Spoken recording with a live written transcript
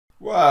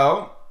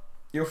Well,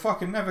 you'll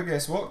fucking never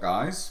guess what,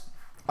 guys.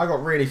 I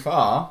got really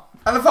far,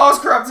 and the file's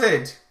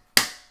corrupted!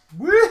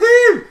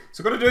 Woohoo!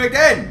 So I've got to do it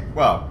again.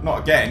 Well,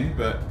 not again,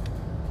 but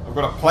I've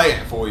got to play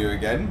it for you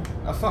again.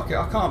 Oh, fuck it,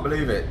 I can't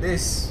believe it.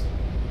 This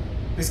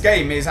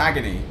game is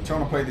agony.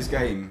 Trying to play this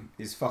game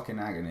is fucking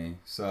agony.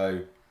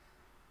 So,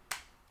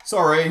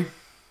 sorry,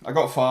 I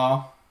got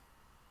far.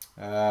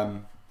 I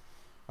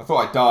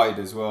thought I died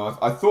as well.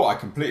 I thought I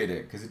completed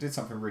it because it did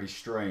something really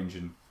strange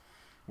and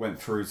went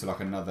through to like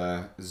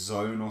another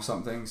zone or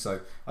something.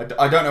 So I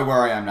don't know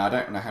where I am now. I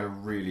don't know how to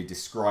really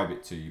describe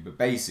it to you. But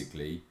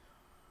basically,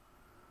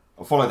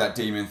 I followed that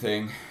demon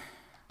thing,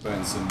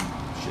 burned some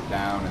shit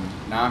down,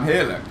 and now I'm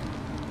here, look.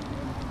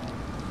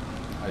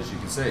 As you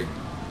can see.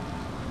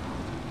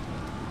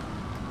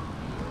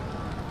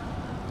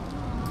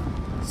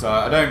 So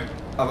I don't...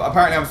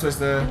 Apparently I'm supposed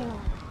to...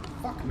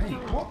 Fuck me.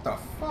 What the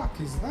fuck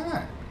is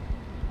that?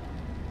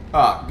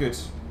 Ah, good.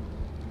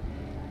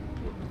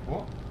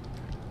 What?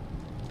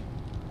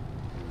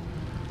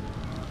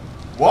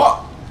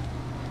 What?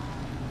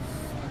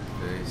 Fuck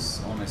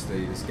this.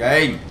 Honestly, this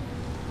game.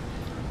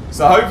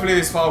 So hopefully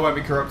this file won't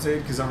be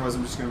corrupted, because otherwise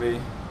I'm just going to be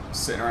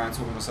sitting around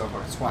talking to myself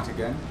like a twat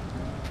again.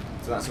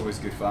 So that's always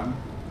good fun.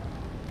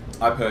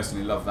 I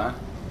personally love that.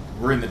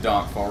 We're in the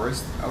Dark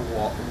Forest.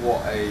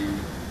 What a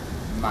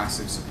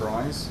massive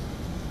surprise.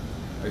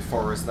 A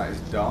forest that is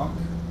dark.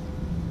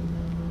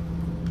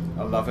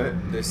 I love it.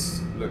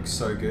 This looks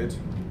so good.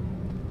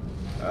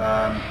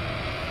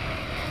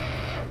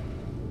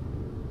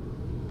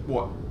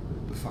 What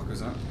the fuck was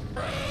that?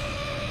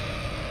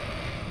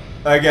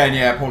 Again,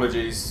 yeah,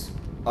 apologies.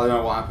 I don't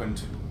know what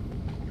happened.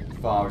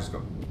 File just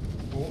got...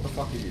 What the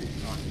fuck are you?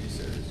 Are you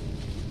serious?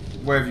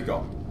 Where have you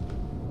gone?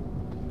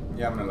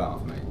 You're having a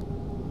laugh, mate.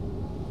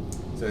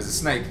 So there's a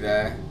snake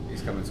there.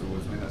 He's coming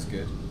towards me. That's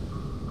good.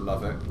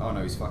 Love it. Oh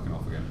no, he's fucking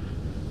off again.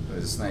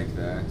 There's a snake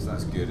there, so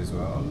that's good as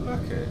well. Oh,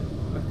 look at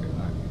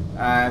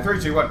that. And 3,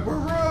 2, 1, we're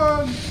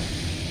run!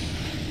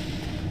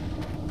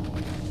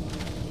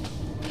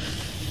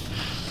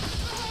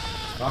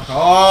 Fuck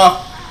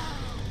off!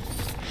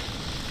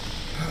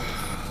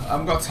 I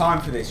haven't got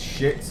time for this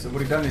shit. I've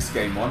already done this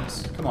game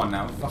once. Come on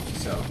now, fuck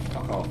yourself.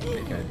 Fuck off,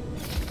 dickhead.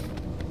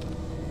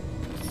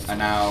 And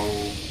now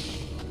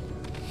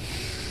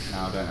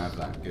I don't have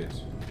that. Good.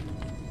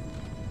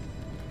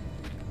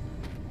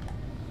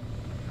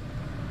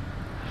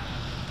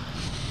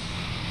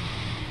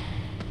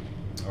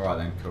 Alright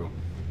then, cool.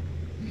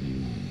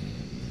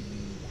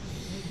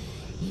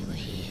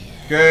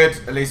 Good,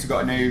 at least we've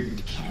got a new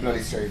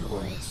bloody straight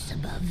point.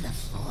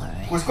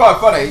 Well, it's quite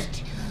funny.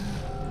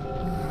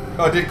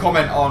 I did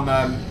comment on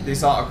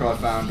this article I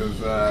found of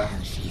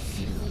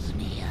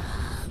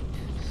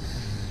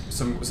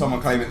someone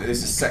claiming that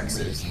this is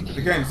sexist. But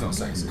the game's not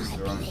sexist,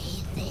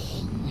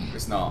 right?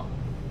 It's not.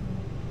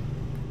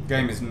 The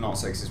game is not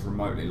sexist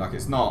remotely. Like,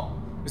 it's not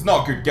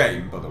a good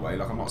game, by the way.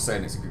 Like, I'm not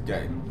saying it's a good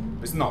game.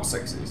 It's not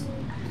sexist.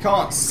 You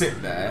can't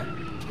sit there.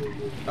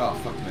 Oh,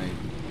 fuck me.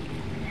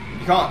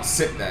 You can't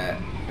sit there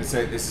and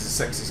say this is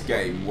a sexist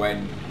game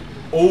when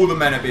all the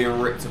men are being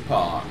ripped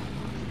apart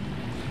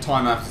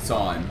time after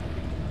time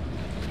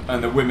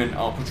and the women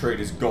are portrayed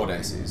as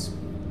goddesses.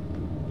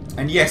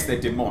 And yes, they're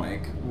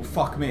demonic. Well,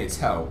 fuck me, it's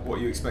hell. What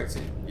are you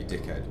expecting, you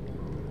dickhead?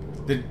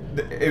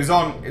 It was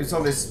on this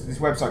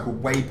website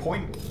called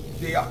Waypoint.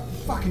 The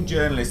fucking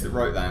journalist that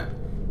wrote that.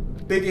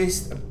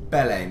 Biggest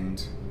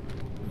bellend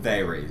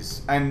there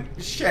is. And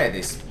share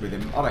this with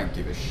him. I don't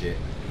give a shit.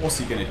 What's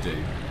he gonna do?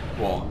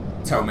 What?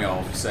 Tell me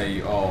off?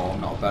 Say, oh,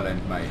 I'm not a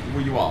bellend, mate.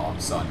 Well, you are,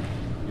 son.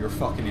 You're a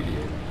fucking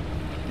idiot.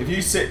 If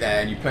you sit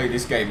there and you play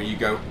this game and you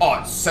go,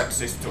 oh, it's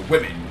sexist to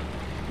women,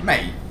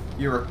 mate,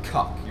 you're a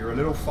cuck. You're a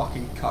little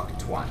fucking cuck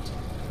twat.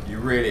 You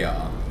really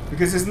are.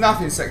 Because there's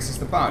nothing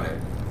sexist about it.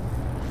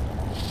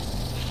 Oh,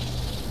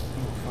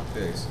 fuck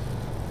this.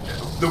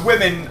 The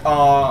women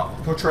are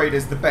portrayed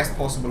as the best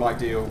possible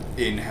ideal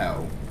in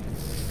hell.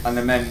 And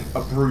the men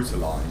are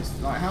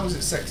brutalised. Like, how is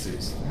it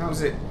sexist? How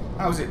is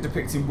it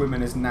depicting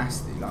women as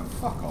nasty? Like,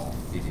 fuck off,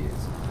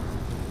 idiots.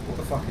 What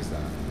the fuck is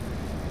that?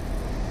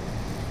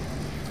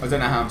 I don't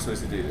know how I'm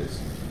supposed to do this.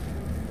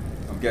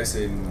 I'm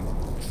guessing...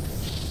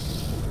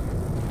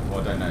 Well,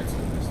 I don't know, to be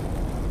honest.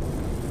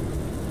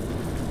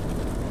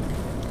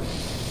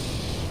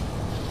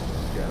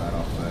 Get that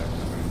off there. I'm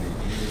gonna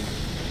need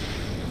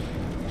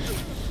you.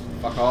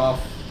 Fuck off.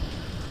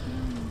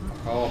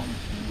 Fuck off.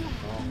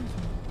 Fuck off.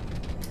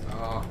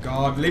 Oh,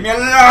 God, leave me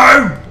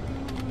alone!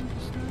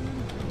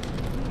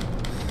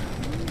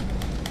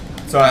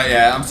 So,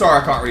 yeah, I'm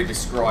sorry I can't really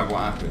describe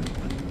what happened.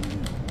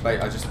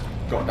 But I just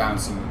got down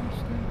some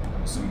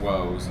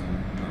wells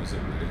and that was it,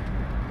 really.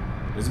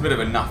 It was a bit of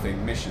a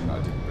nothing mission that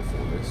I did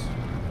before this.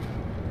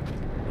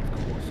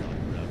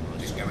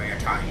 Just give me a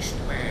taste,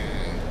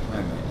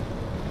 man.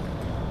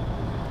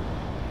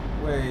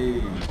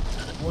 Wait.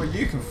 Well,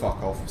 you can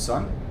fuck off,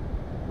 son.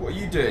 What are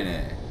you doing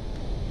here?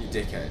 You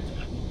dickhead.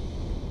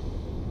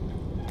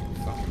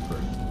 Fucking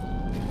prick.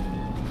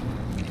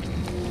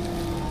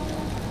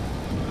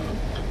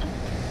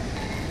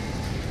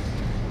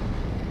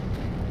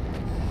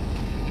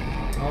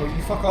 Oh,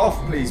 you fuck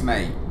off, please,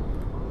 mate.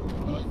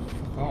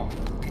 Fuck off.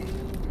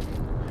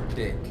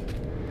 Dick.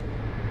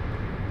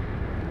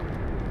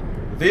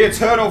 The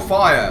Eternal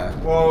Fire.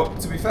 Well,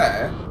 to be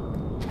fair,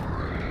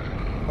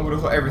 I would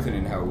have thought everything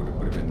in hell would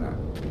have been that.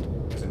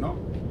 Is it not?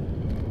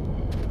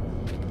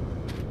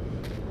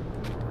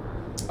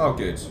 Oh,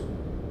 good.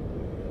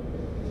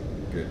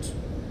 Good.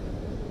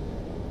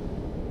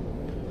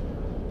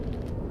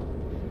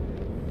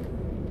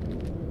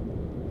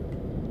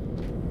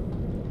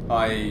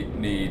 I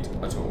need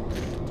a torch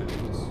to do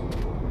this.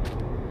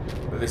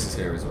 But this is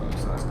here as well,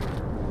 so that's good.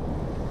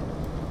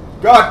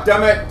 God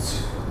damn it!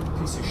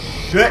 Piece of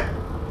shit!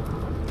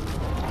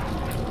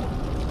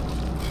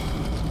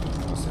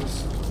 What's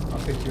this? I'll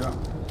pick you up.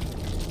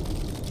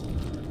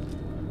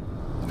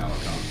 No, I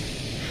can't.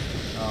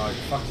 Oh,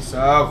 you fuck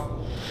yourself!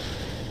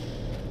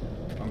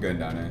 I'm going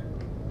down here.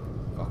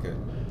 Fuck it.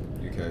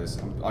 Who cares?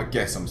 I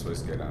guess I'm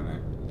supposed to go down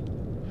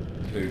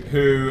here.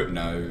 Who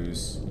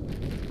knows?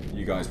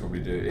 You guys probably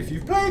do. If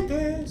you've played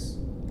this!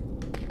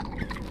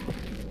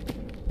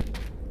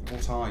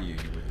 What are you?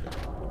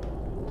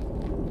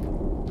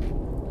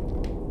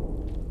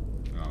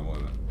 Oh,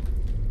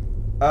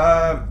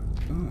 whatever.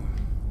 Ooh,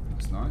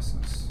 that's nice.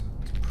 That's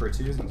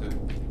pretty, isn't it?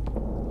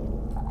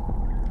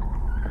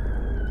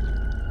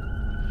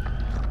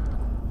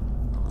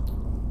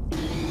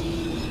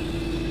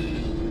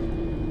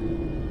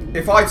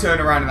 If I turn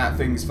around and that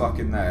thing's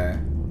fucking there,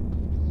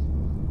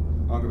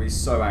 I'm gonna be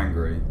so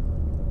angry.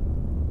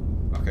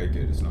 Okay,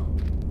 good, it's not.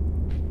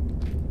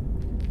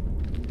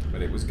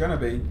 But it was gonna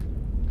be.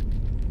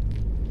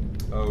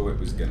 Oh, it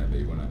was gonna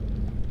be, wasn't it?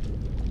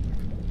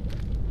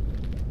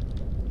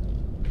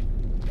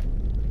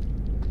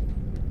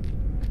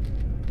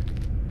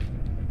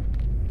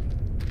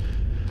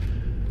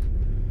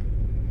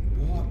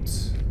 What?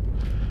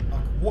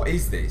 Like, what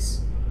is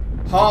this?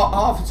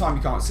 Half the time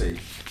you can't see.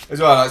 As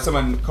well, like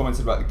someone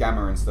commented about the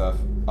gamma and stuff.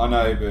 I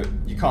know, but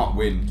you can't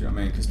win, do you know what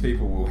I mean? Because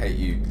people will hate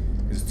you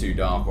because it's too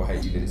dark or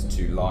hate you that it's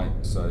too light.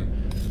 So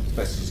it's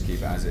best to just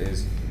keep it as it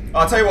is.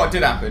 I'll tell you what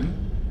did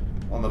happen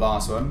on the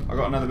last one. I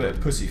got another bit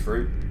of pussy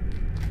fruit.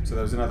 So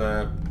there was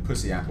another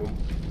pussy apple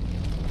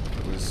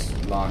that was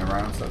lying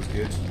around, so that was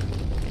good.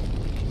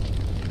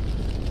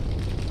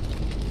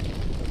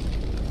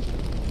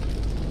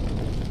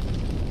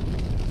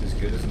 This is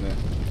good, isn't it?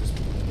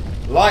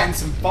 Lighting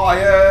some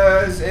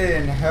fires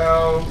in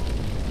hell.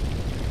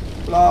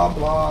 Blah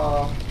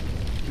blah.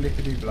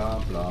 Blickety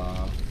blah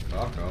blah.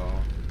 Fuck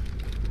off.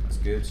 That's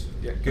good.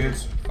 Yeah, good.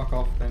 Fuck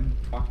off then,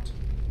 twat.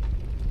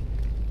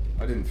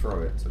 I didn't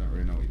throw it, so I don't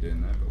really know what you're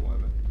doing there, but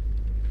whatever.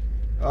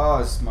 Oh,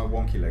 it's my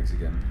wonky legs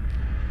again.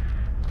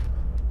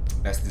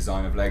 Best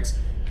design of legs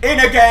in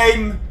a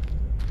game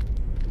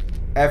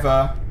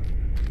ever.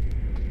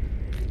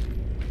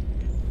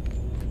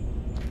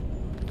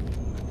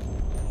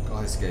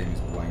 God, this game is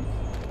wank.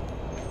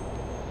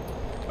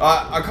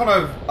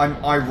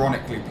 I'm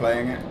ironically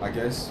playing it, I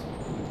guess,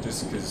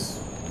 just because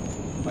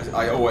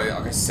I always,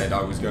 like I said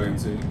I was going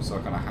to, so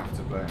I kind of have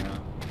to play it now.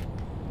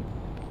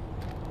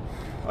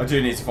 I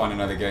do need to find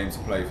another game to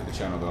play for the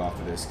channel though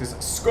after this, because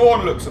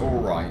Scorn looks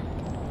alright,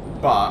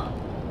 but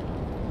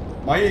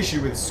my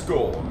issue with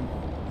Scorn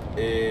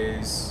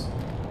is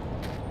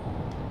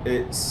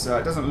it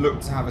doesn't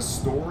look to have a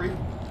story.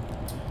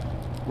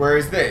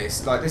 Whereas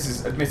this, like, this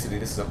is, admittedly,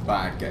 this is a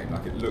bad game.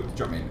 Like, it looked,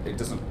 do you know what I mean?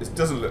 It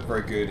doesn't look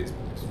very good. It's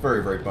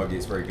very, very buggy.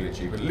 It's very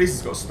glitchy. But at least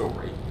it's got a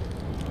story.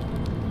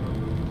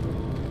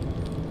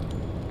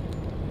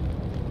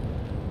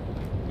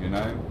 You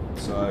know?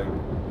 So,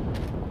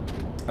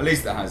 at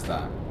least it has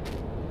that.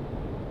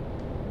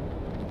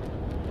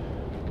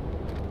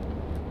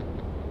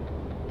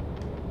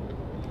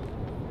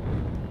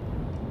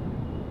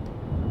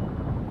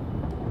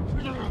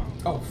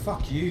 Oh,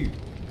 fuck you,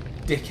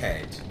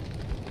 dickhead.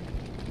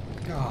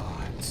 God.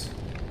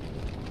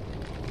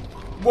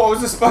 What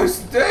was I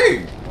supposed to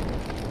do?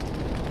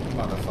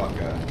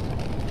 Motherfucker.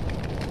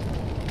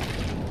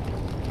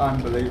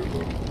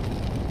 Unbelievable.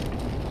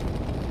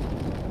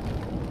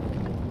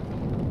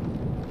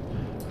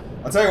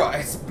 I'll tell you what,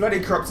 it's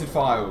bloody corrupted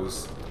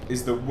files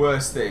is the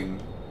worst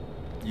thing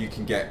you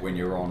can get when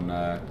you're on,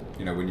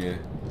 you know, when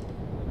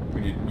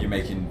you're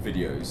making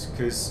videos,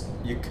 because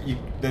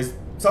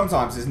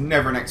sometimes there's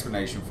never an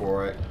explanation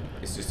for it.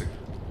 It's just a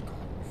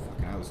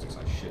fucking hell, this looks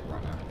like shit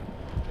right now.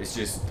 It's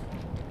just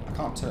I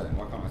can't turn.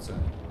 Why can't I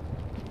turn?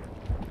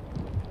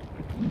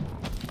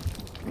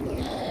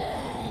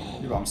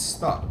 Yeah, but I'm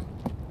stuck.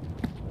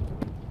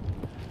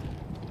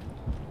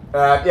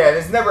 Yeah,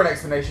 there's never an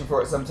explanation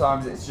for it.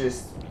 Sometimes it's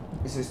just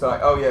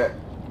like, oh yeah,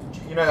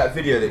 you know that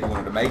video that you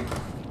wanted to make?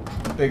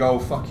 Big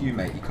old fuck you,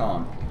 mate. You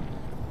can't.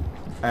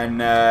 And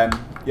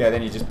yeah,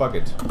 then you just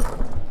buggered.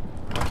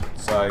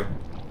 So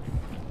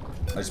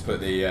I just put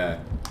the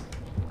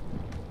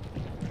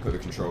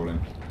control in,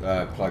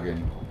 plug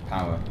in,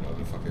 power, whatever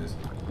the fuck it is.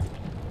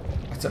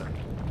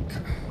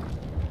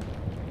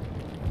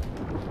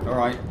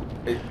 Alright,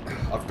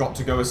 I've got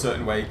to go a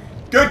certain way.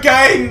 Good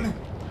game!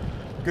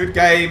 Good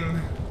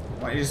game.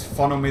 Why don't you just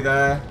funnel me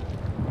there?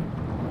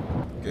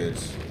 Good.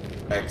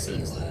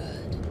 Excellent.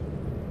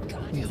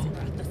 We all,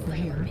 we're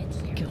here.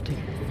 Guilty.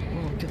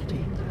 We're all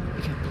guilty.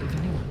 We can't believe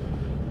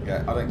anyone.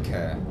 Yeah, I don't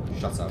care.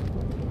 Shut up.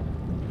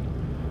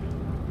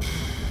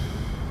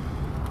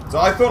 So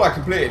I thought I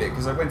completed it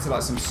because I went to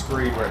like some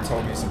screen where it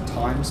told me some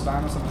time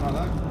span or something like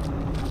that.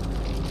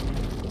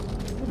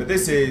 But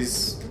this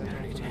is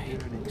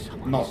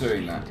not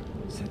doing that.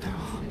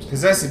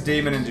 Possess a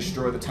demon and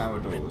destroy the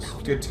tower doors.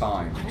 Good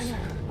times.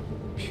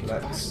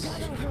 Let's.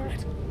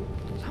 Sometimes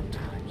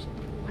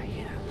I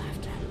hear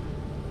laughter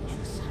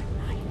inside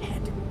my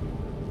head.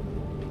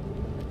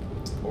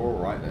 All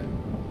right then.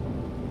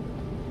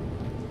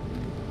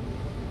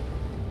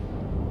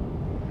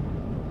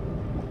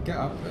 Get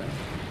up there.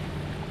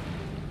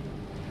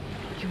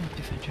 You won't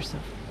defend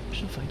yourself.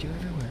 She'll find you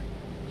everywhere.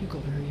 You go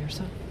to her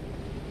yourself.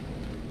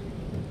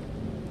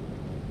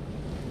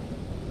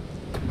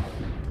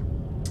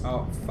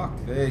 Oh, fuck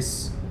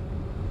this.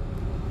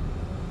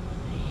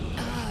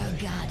 Our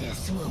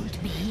goddess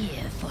won't be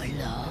here for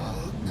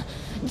long.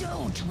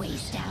 Don't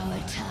waste our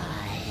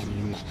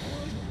time.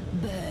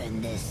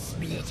 Burn this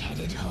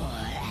split-headed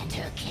whore at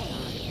her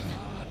cave.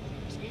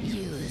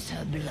 Use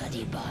her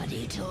bloody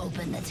body to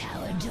open the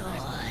tower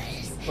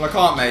doors. Well, I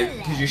can't, mate,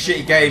 because your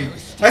shitty game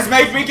has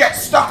made me get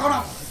stuck on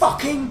a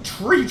fucking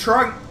tree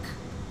trunk.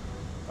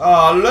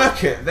 Oh,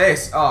 look at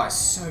this. Oh, it's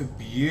so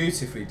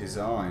beautifully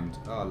designed.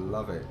 Oh, I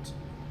love it.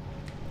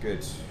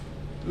 Good.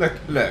 Look.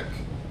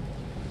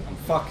 I'm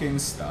fucking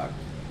stuck.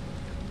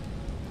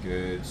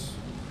 Good.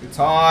 Good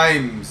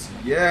times.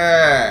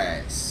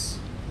 Yes.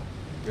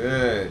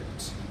 Good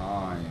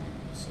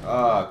times.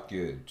 Ah,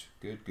 good.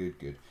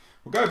 Good.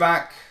 We'll go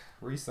back.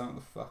 Restart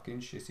the fucking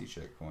shitty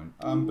checkpoint.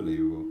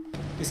 Unbelievable.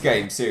 This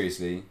game,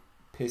 seriously,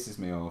 pisses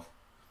me off.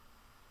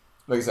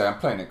 Like I say, I'm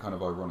playing it kind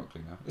of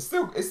ironically now. It's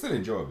still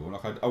enjoyable.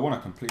 Like I want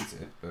to complete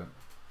it, but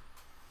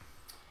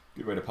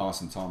good way to pass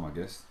some time, I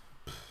guess.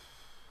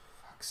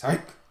 Fuck's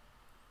sake.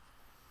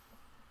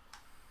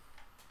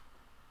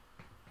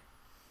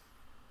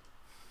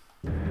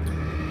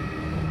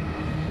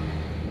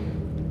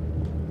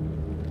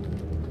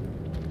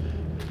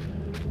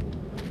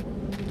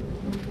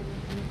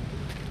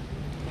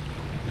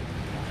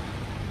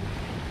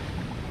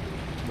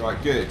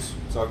 Right, good.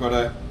 So I've got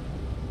to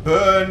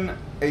burn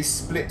a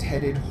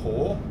split-headed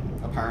whore,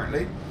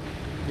 apparently.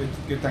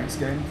 Good. Thanks,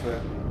 game,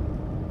 for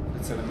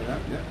telling me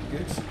that. Yeah,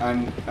 good.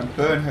 And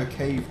burn her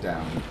cave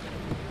down,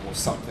 or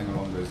something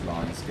along those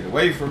lines. Get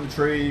away from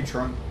tree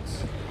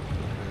trunks,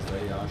 because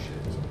they are shit.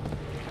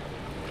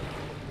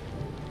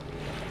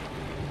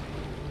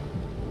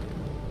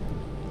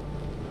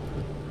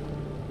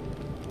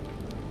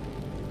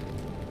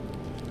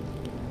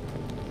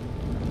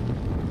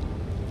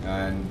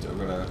 And I've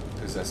got to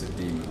possess a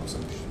demon or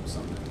something.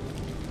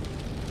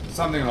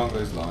 Something along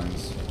those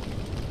lines.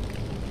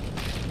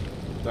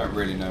 Don't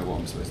really know what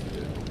I'm supposed to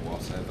do.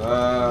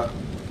 Whatever.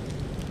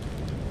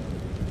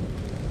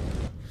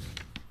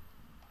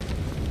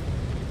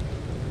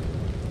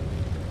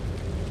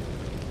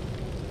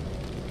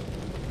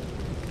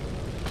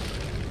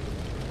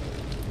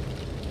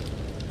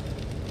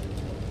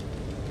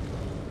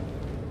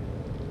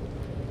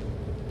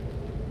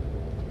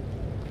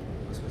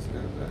 I'm supposed to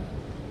go there.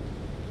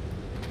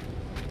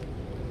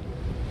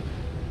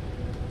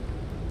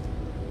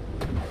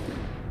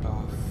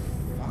 Oh,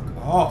 fuck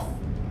off!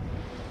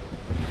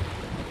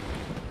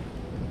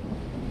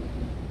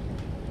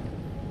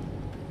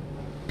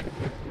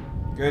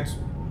 Good.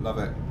 Love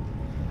it.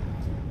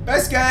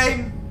 Best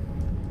game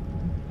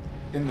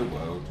in the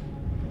world.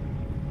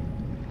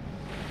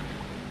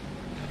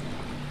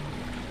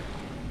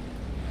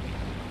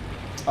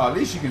 Oh, at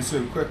least you can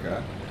swim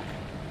quicker.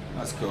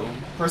 That's cool.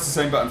 Press the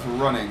same button for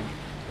running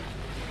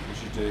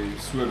as you do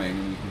swimming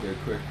and you can go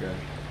quicker.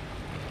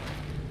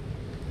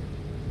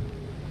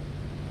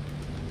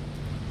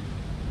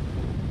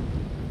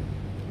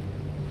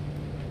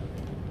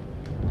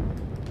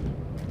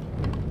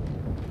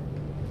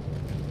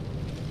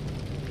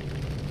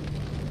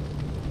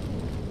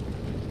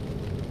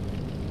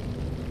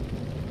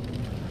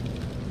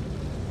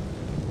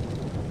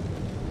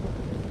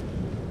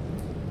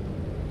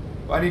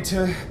 I need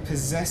to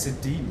possess a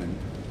demon.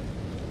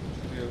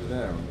 Should be over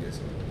there, I'm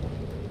guessing.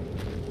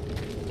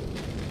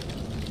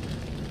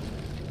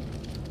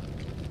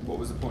 What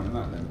was the point of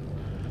that then?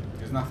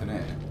 There's nothing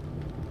here.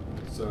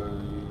 So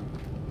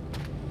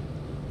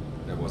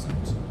there wasn't a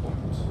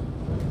point.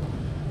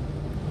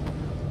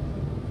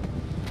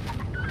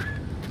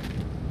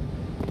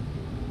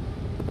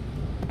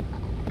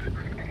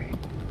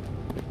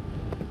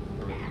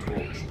 Throw a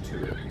torch to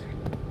it.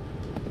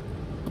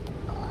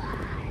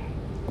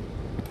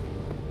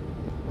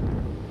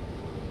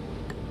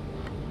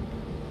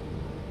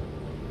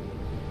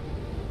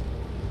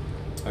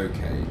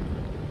 Okay,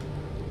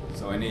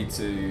 so I need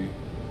to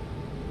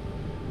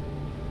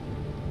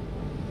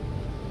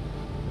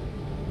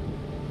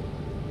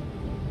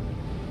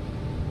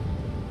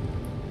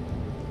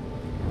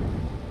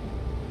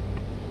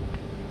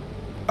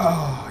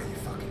oh, you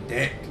fucking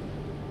dick.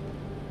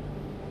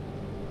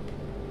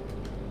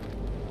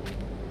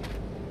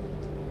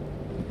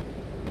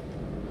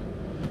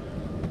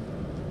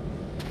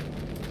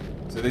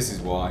 So this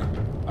is why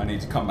I need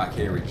to come back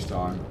here each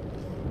time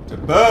to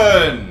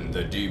burn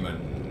the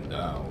demon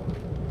down.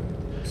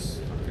 It's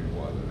fucking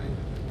whatever, mate.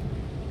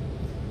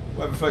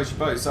 Whatever floats your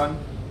boat, son.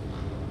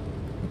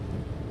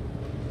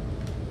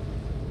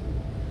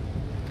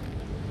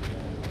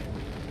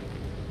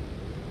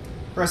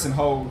 Press and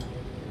hold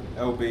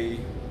LB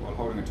while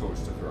holding a torch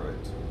to throw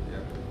it.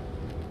 Yep.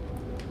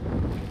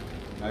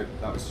 Nope,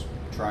 that was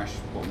trash.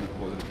 What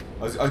was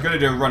it? I was going to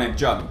do a running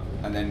jump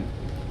and then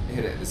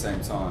hit it at the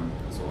same time.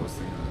 That's what I was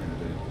thinking I was going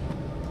to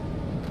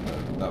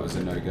do. That was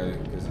a no-go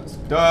because that's a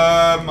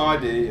dumb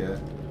idea.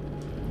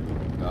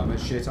 Dumb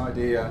as shit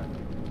idea.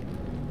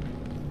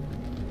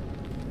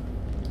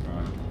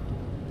 Right.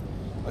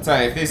 I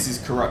tell you, if this is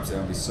corrupted,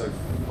 I'll be so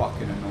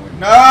fucking annoyed.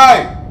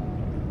 No!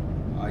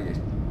 Oh, you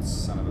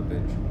son of a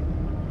bitch.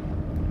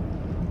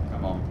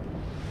 Come on.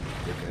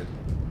 Dickhead.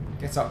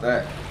 Get up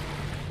there.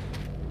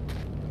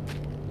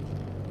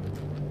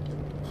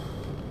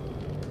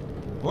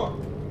 What?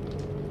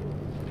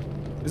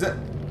 Is it?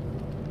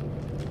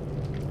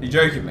 Are you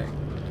joking me?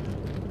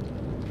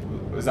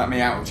 Was that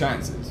me out of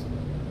chances?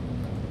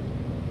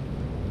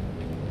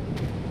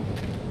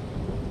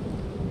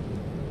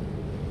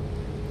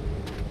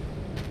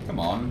 Come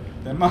on.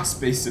 There must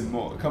be some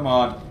more. Come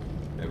on.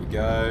 There we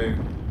go.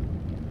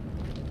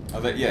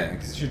 Oh, that, yeah,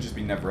 because it should just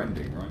be never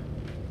ending, right?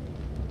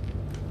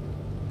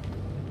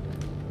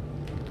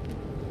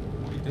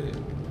 What are you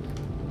doing?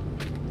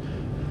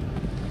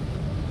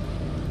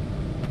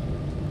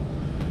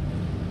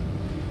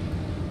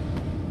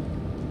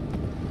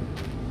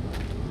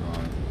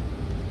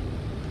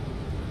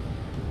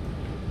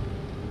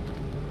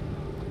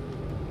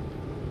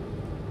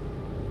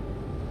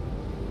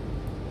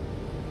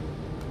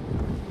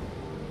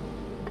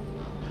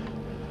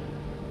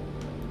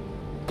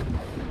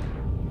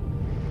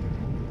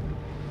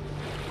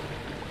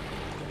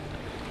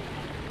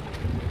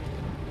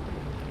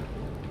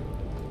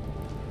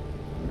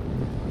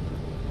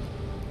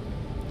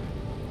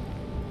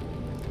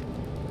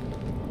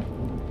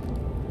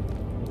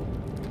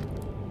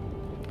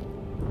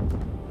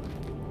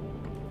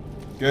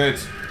 Good.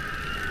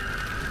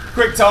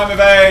 Quick time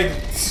event.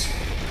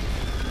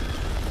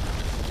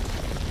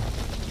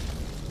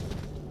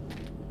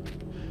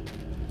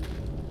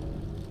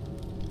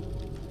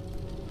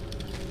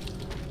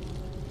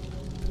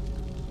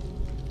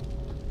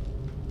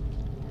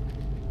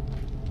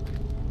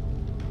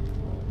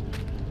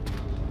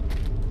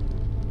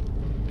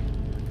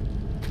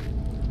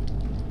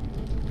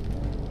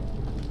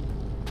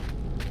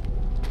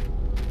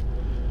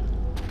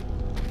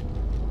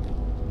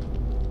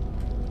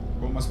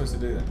 What am I supposed to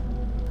do then?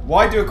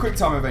 Why do a quick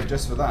time event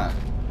just for that,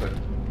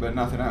 but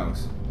nothing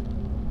else?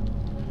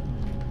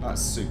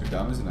 That's super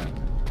dumb, isn't it?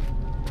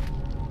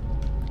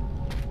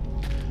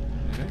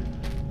 You think?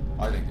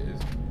 I think it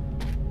is.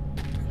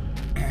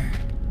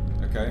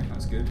 Okay,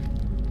 that's good.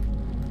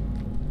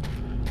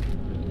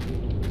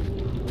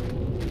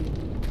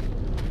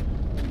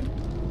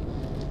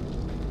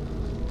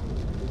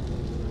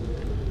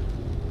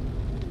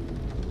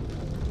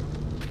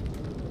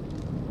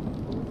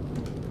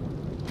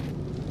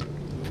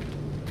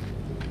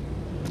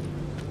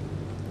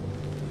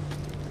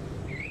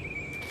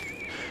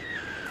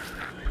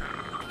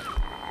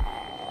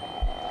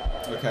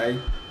 Okay.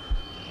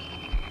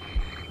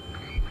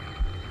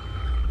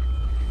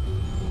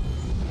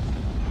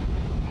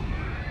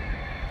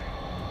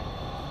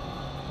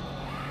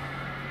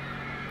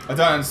 I don't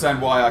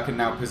understand why I can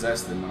now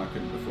possess them when I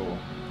couldn't before.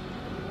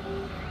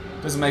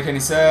 Doesn't make any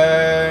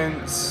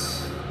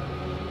sense.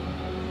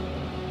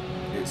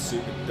 It's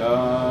super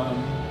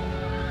dumb.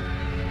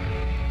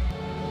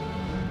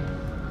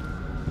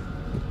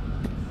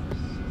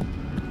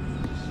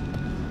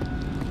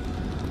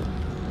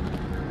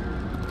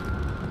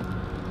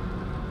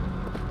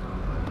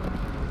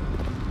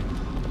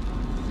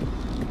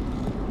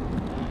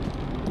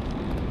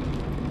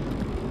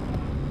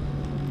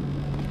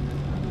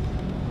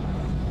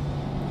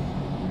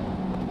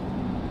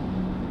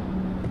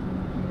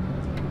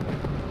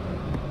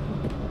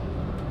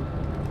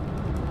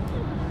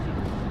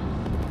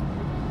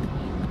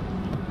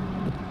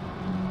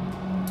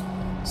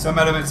 Some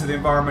elements of the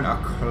environment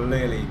are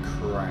clearly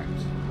cracked.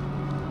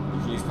 You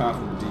can use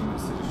powerful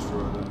demons to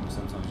destroy them.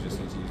 Sometimes you just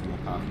need to use more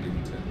powerful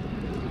demons to...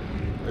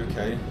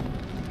 Okay.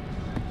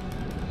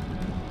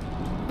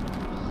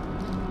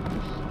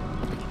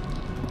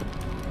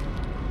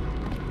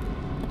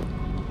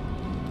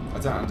 I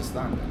don't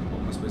understand then.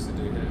 What am I supposed to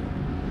do here?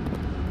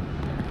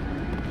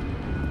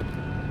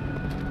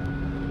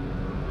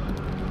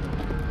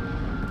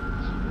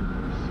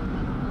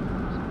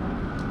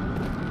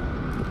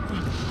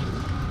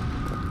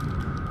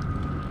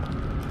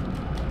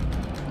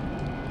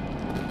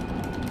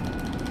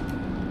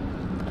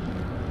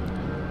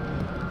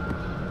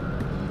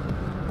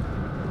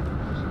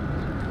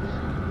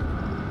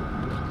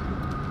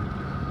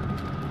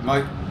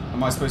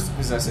 Am I supposed to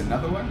possess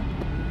another one?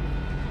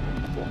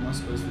 What am I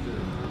supposed to do?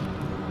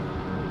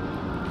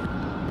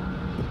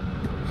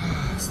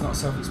 It's not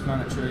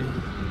self-explanatory.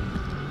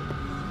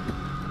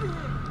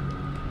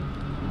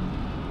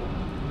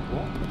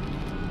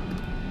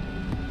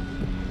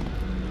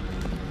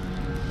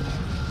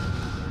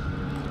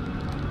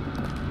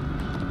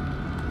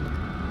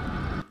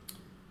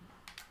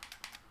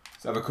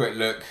 have a quick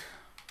look.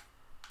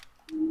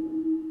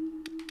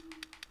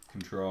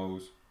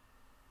 Controls.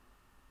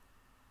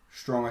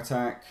 Strong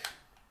attack.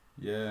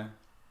 Yeah.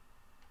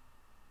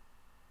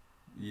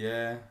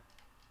 Yeah.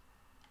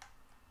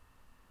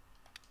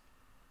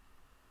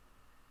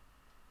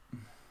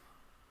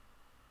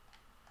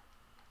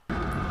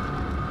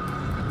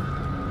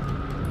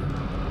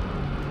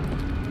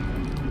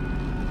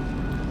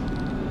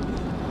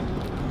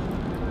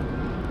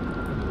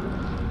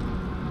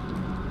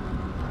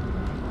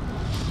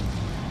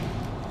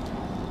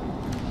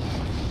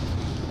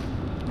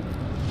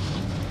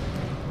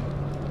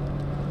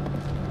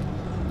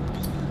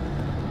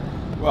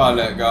 Well,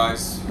 look,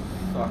 guys,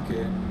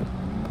 fucking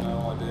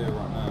no idea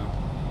right now.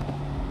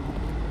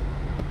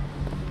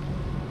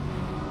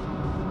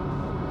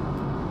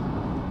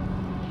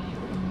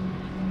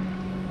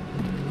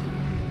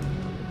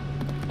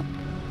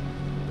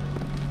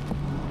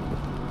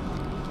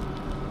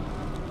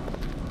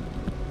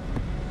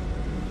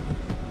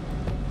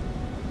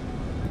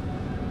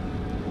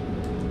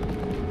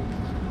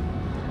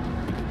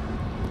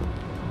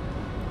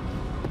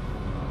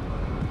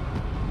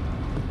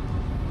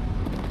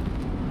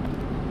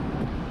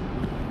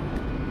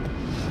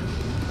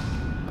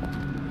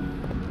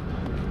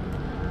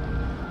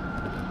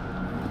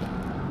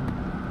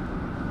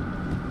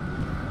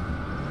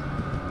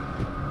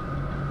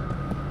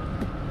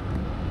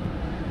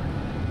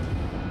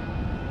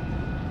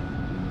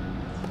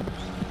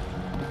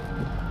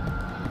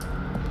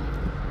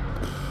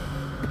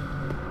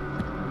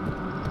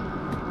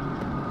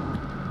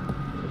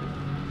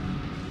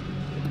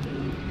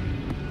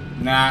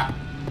 Nah.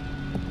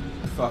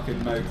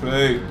 Fucking no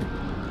clue.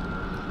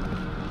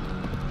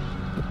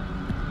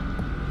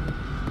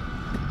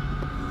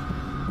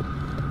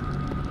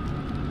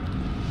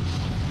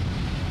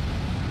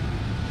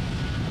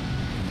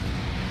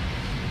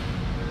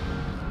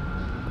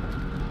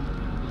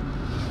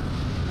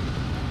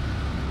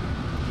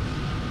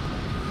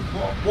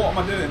 What am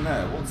I doing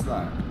there? What's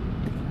that?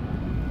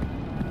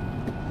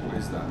 What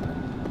is that then?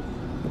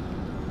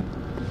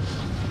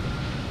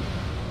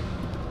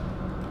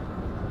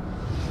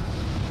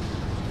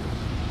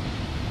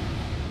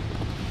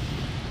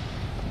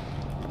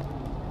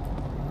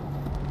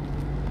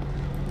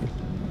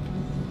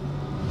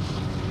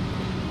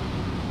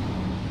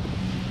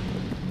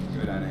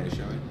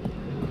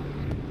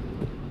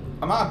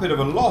 I'm at a bit of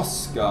a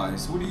loss,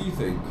 guys. What do you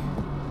think?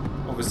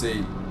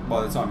 Obviously,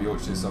 by the time you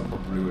watch this, I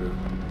probably would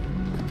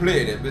have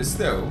completed it, but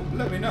still,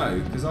 let me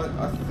know, because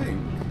I think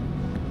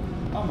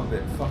I'm a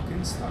bit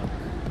fucking stuck.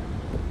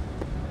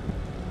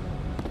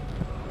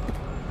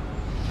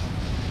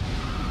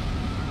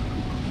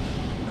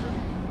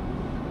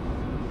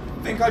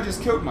 I think I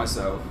just killed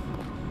myself.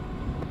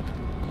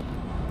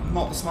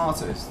 Not the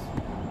smartest.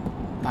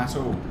 At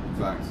all, in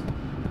fact.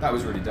 That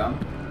was really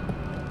dumb.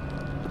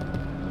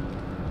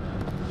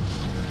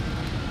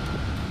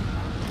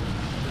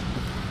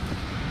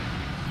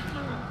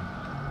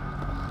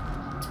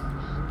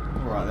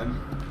 Alright then.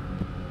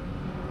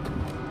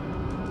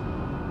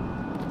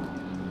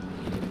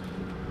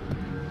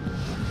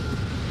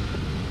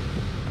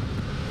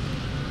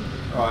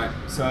 Alright,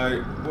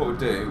 so what we'll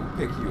do,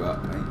 we'll pick you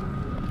up, mate.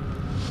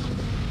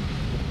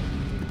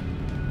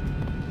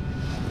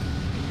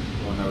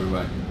 Oh no, we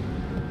won't.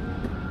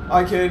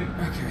 I can...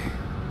 okay.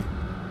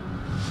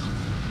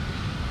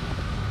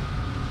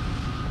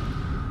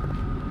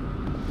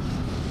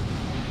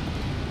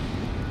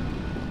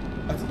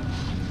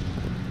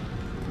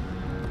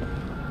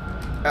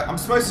 I'm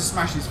supposed to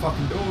smash these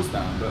fucking doors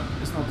down, but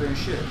it's not doing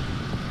shit.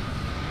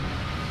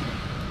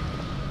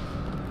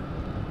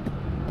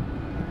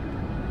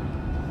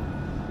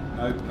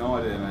 Nope, no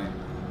idea,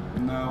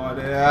 mate. No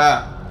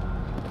idea.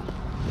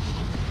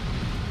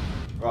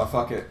 Right,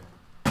 fuck it.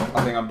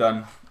 I think I'm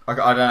done. I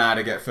don't know how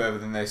to get further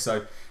than this,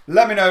 so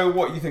let me know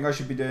what you think I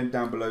should be doing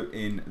down below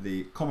in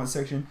the comment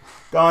section.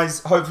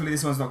 Guys, hopefully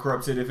this one's not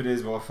corrupted. If it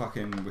is, well,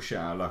 fucking, we're shit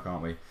out of luck,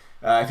 aren't we?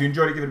 If you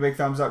enjoyed it, give it a big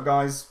thumbs up,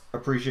 guys.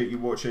 Appreciate you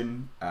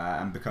watching,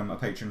 and become a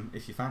patron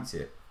if you fancy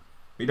it.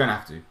 But you don't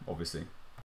have to, obviously.